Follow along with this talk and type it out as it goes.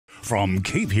From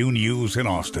KVUE News in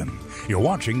Austin, you're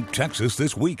watching Texas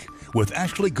This Week with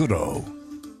Ashley Goodo.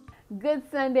 Good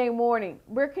Sunday morning.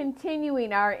 We're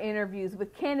continuing our interviews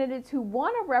with candidates who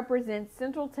want to represent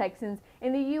Central Texans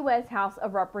in the U.S. House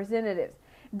of Representatives.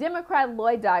 Democrat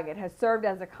Lloyd Doggett has served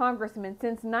as a congressman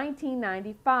since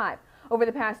 1995. Over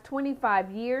the past 25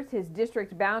 years, his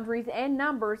district boundaries and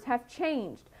numbers have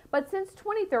changed. But since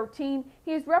 2013,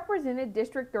 he has represented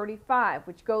District 35,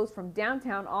 which goes from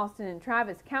downtown Austin and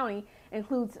Travis County,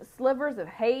 includes slivers of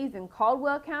Hays and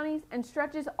Caldwell counties, and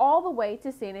stretches all the way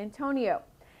to San Antonio.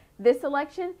 This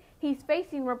election, he's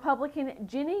facing Republican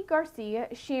Jenny Garcia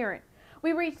Sharon.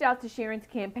 We reached out to Sharon's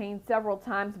campaign several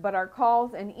times, but our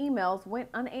calls and emails went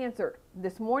unanswered.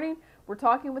 This morning, we're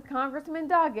talking with Congressman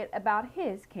Doggett about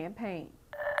his campaign.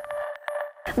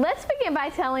 Let's begin by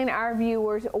telling our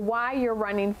viewers why you're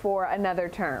running for another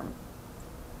term.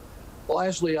 Well,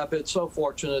 Ashley, I've been so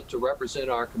fortunate to represent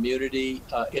our community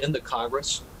in the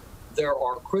Congress. There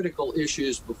are critical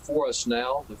issues before us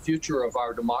now. The future of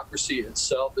our democracy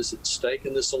itself is at stake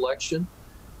in this election.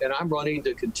 And I'm running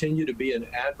to continue to be an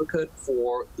advocate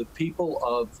for the people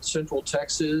of Central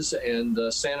Texas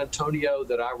and San Antonio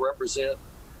that I represent,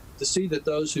 to see that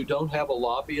those who don't have a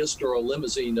lobbyist or a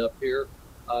limousine up here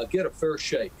get a fair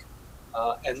shake.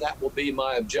 And that will be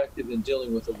my objective in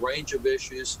dealing with a range of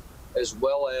issues, as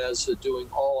well as doing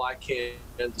all I can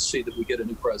to see that we get a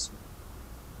new president.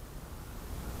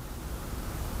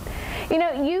 You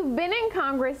know, you've been in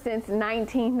Congress since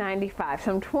 1995,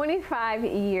 some 25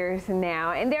 years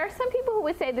now, and there are some people who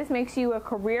would say this makes you a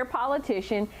career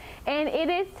politician, and it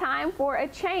is time for a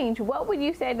change. What would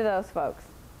you say to those folks?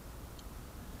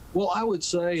 Well, I would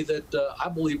say that I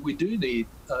believe we do need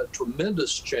a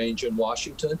tremendous change in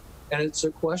Washington, and it's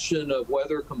a question of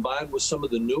whether, combined with some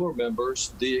of the newer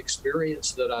members, the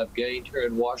experience that I've gained here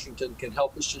in Washington can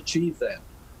help us achieve that.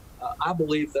 I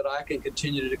believe that I can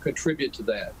continue to contribute to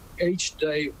that. Each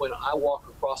day when I walk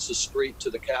across the street to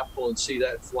the Capitol and see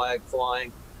that flag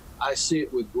flying, I see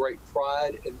it with great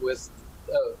pride and with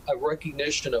a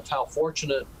recognition of how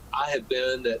fortunate I have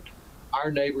been that our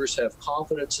neighbors have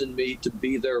confidence in me to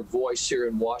be their voice here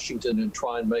in Washington and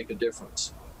try and make a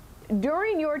difference.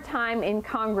 During your time in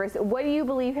Congress, what do you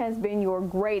believe has been your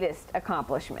greatest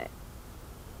accomplishment?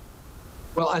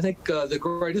 Well, I think the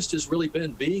greatest has really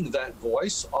been being that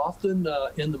voice, often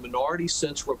in the minority,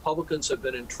 since Republicans have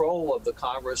been in control of the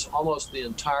Congress almost the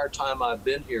entire time I've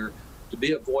been here, to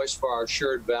be a voice for our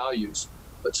shared values.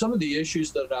 But some of the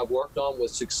issues that I've worked on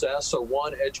with success are,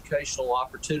 one, educational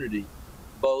opportunity,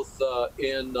 both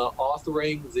in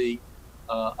authoring the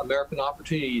American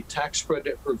Opportunity Tax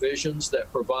Credit provisions that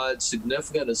provide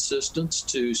significant assistance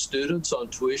to students on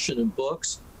tuition and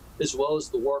books, as well as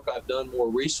the work I've done more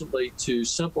recently to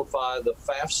simplify the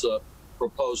FAFSA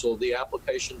proposal, the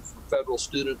application for federal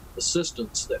student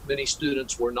assistance that many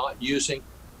students were not using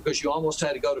because you almost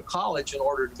had to go to college in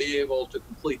order to be able to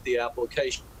complete the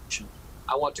application.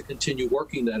 I want to continue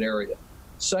working that area.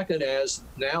 Second, as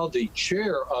now the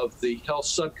chair of the Health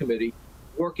Subcommittee,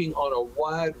 working on a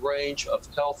wide range of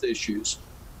health issues.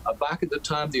 Back at the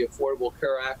time the Affordable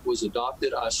Care Act was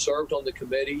adopted, I served on the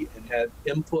committee and had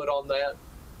input on that.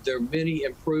 There are many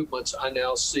improvements I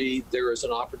now see there is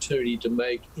an opportunity to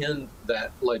make in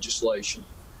that legislation.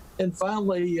 And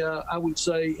finally, I would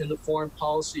say in the foreign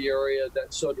policy area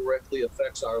that so directly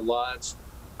affects our lives.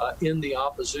 In the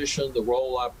opposition, the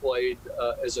role I played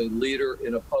as a leader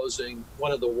in opposing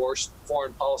one of the worst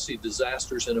foreign policy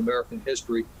disasters in American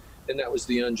history, and that was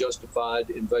the unjustified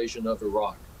invasion of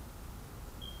Iraq.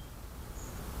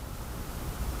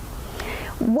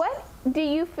 What do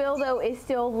you feel, though, is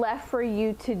still left for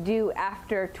you to do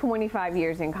after 25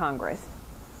 years in Congress?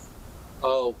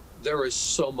 Oh, there is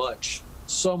so much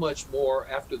more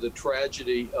after the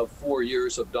tragedy of 4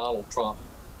 years of Donald Trump.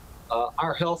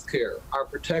 Our health care, our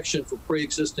protection for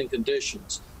pre-existing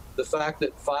conditions, the fact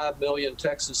that 5 million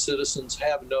Texas citizens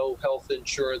have no health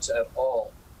insurance at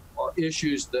all are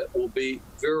issues that will be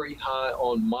very high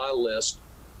on my list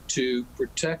to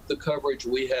protect the coverage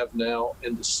we have now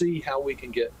and to see how we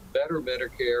can get better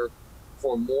Medicare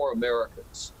for more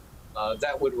Americans.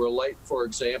 That would relate, for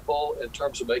example, in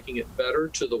terms of making it better,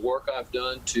 to the work I've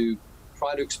done to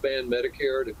try to expand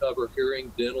Medicare to cover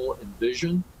hearing, dental, and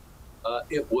vision.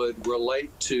 It would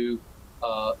relate to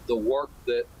the work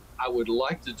that I would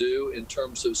like to do in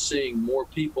terms of seeing more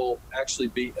people actually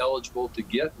be eligible to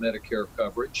get Medicare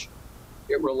coverage.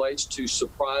 It relates to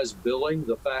surprise billing,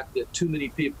 the fact that too many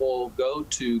people go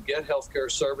to get health care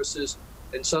services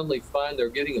and suddenly find they're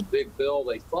getting a big bill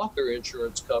they thought their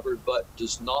insurance covered, but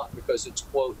does not because it's,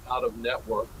 quote, out of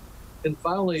network. And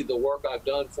finally, the work I've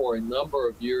done for a number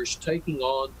of years, taking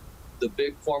on the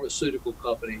big pharmaceutical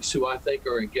companies who I think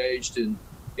are engaged in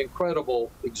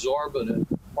incredible, exorbitant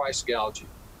price gouging.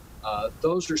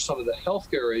 Those are some of the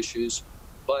healthcare issues,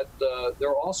 but there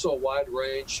are also a wide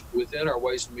range within our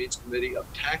Ways and Means Committee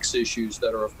of tax issues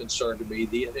that are of concern to me.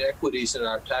 The inequities in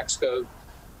our tax code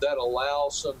that allow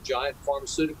some giant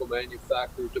pharmaceutical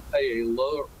manufacturer to pay a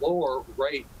lower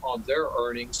rate on their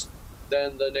earnings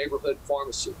than the neighborhood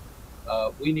pharmacy.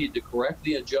 We need to correct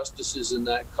the injustices in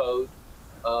that code.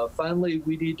 Finally,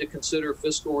 we need to consider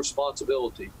fiscal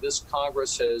responsibility. This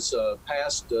Congress has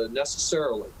passed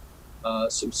necessarily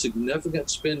some significant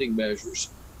spending measures,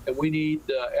 and we need,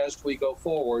 as we go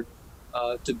forward,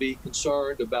 to be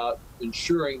concerned about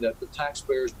ensuring that the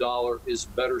taxpayer's dollar is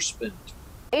better spent.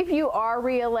 If you are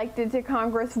reelected to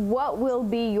Congress, what will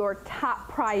be your top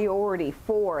priority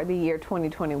for the year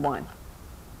 2021?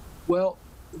 Well,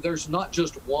 there's not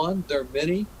just one, there are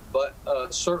many, but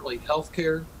certainly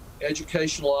healthcare,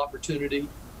 educational opportunity,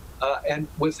 and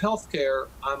with healthcare,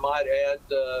 I might add,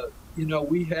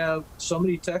 we have so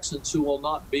many Texans who will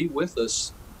not be with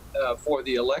us for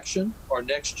the election or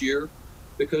next year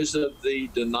because of the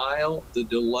denial, the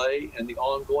delay, and the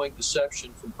ongoing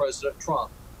deception from President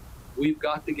Trump. We've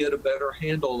got to get a better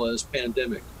handle on this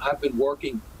pandemic. I've been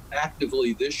working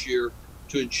actively this year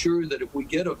to ensure that if we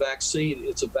get a vaccine,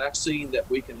 it's a vaccine that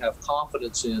we can have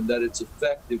confidence in, that it's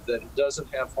effective, that it doesn't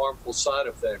have harmful side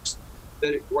effects,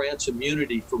 that it grants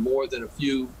immunity for more than a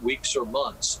few weeks or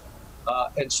months.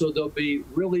 And so there'll be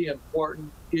really important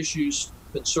issues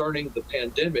concerning the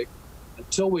pandemic.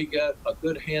 Until we get a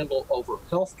good handle over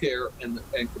healthcare and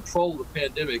control the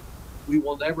pandemic, we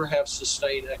will never have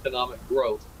sustained economic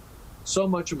growth. So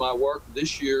much of my work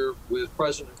this year with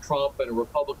President Trump and a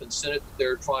Republican Senate that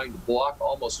they're trying to block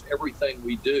almost everything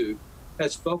we do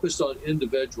has focused on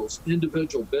individuals,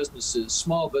 individual businesses,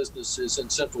 small businesses in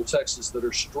Central Texas that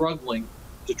are struggling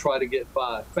to try to get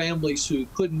by, families who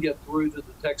couldn't get through to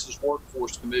the Texas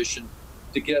Workforce Commission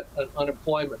to get an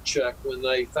unemployment check when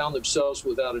they found themselves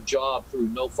without a job through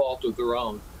no fault of their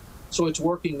own. So it's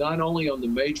working not only on the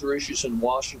major issues in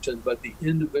Washington, but the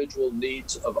individual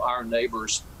needs of our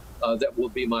neighbors that will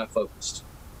be my focus.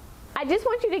 I just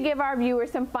want you to give our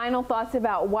viewers some final thoughts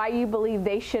about why you believe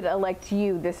they should elect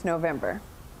you this November.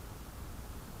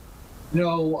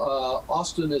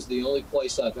 Austin is the only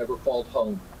place I've ever called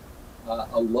home.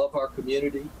 I love our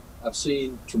community. I've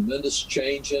seen tremendous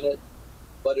change in it,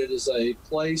 but it is a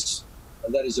place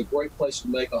that is a great place to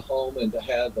make a home and to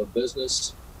have a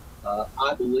business.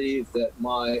 I believe that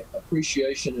my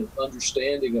appreciation and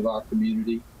understanding of our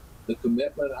community, the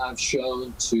commitment I've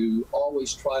shown to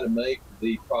always try to make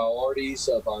the priorities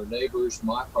of our neighbors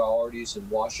my priorities in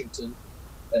Washington,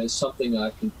 is something I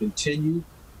can continue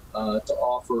to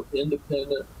offer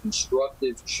independent,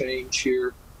 constructive change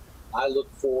here. I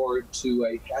look forward to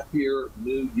a happier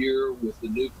new year with the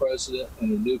new president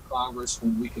and a new Congress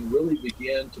when we can really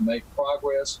begin to make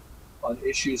progress on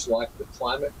issues like the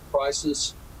climate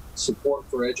crisis, support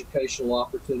for educational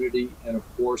opportunity, and of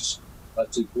course,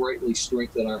 to greatly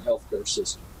strengthen our healthcare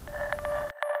system.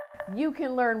 You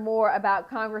can learn more about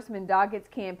Congressman Doggett's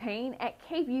campaign at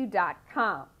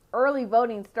KVUE.com. Early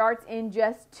voting starts in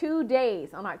just 2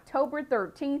 days on October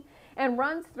 13th and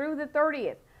runs through the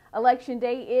 30th. Election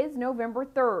Day is November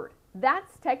 3rd.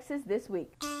 That's Texas This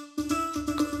Week.